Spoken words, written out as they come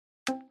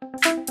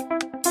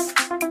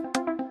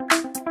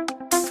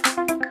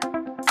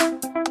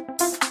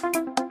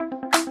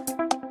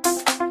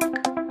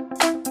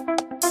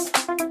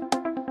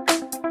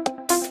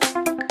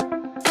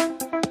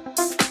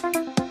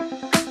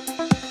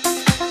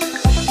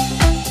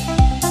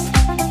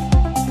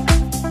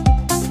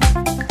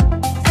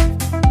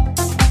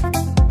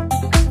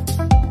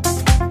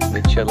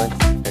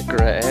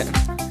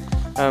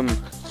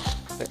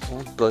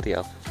Oh, bloody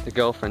hell. The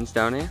girlfriend's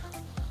down here.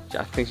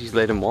 I think she's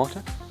laid in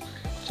water.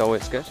 It's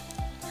always good.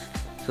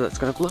 So let's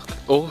go have a look.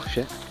 Oh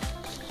shit.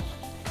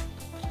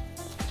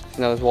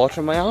 Now there's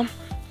water in my arm.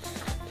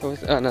 It's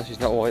always, oh no, she's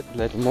not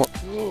laid in water.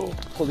 Oh,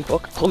 holy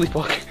fuck, holy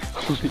fuck,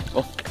 holy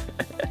fuck.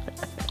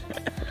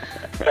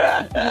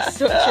 You're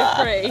such a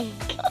freak.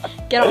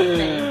 Get off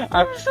me.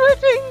 I'm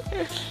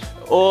sweating.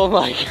 Oh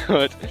my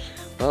god.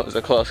 Well, that was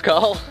a close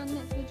call.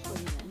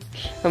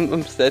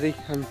 I'm steady.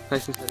 I'm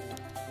nice and steady.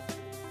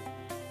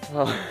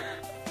 Oh,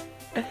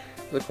 it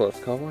was a close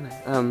call, wasn't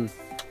it?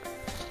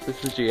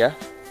 This is GF.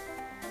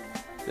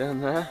 Down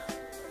there.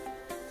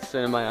 It's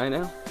in my eye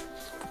now.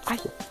 I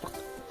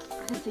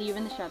can see you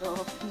in the shadow.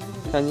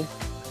 Can you? Yeah.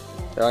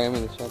 There I am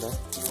in the shadow.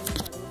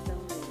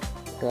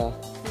 Yeah.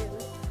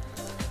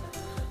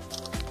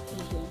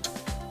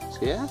 So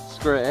yeah, it's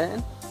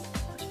great.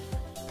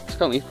 It's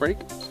got me freak.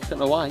 Don't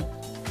know why.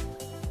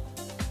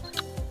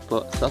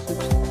 But sausage.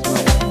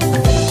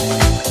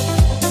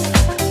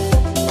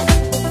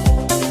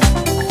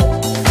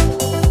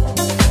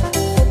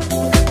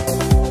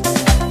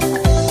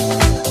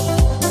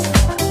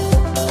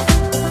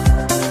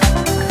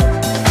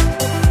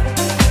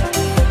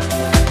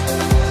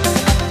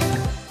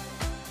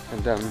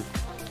 And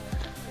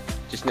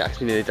just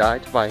actually nearly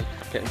died by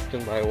getting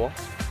stung by a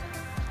wasp.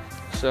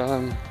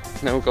 So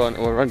now we're going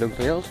to a random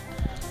field,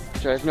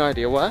 which I have no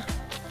idea where.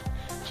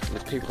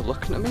 There's people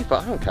looking at me,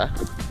 but I don't care.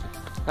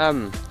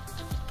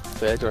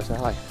 So yeah, do I say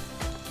hi?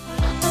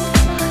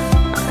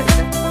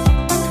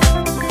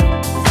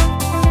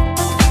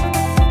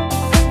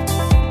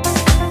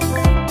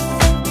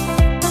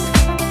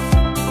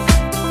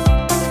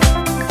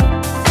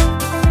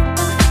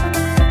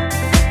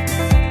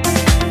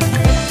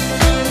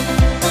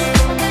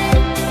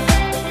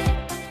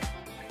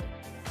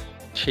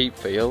 Cheap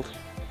field,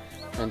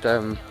 and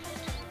them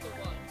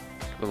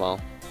all,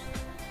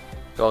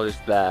 they're all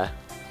just there,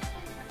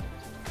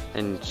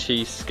 and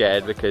she's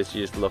scared because she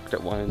just looked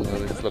at one and now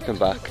it's looking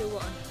back.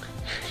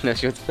 No,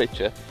 she wants a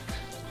picture.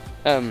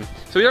 So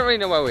we don't really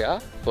know where we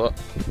are, but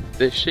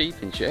there's sheep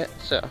and shit,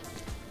 so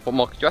what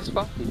more could you ask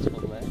for? It's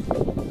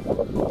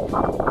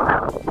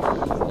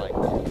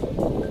like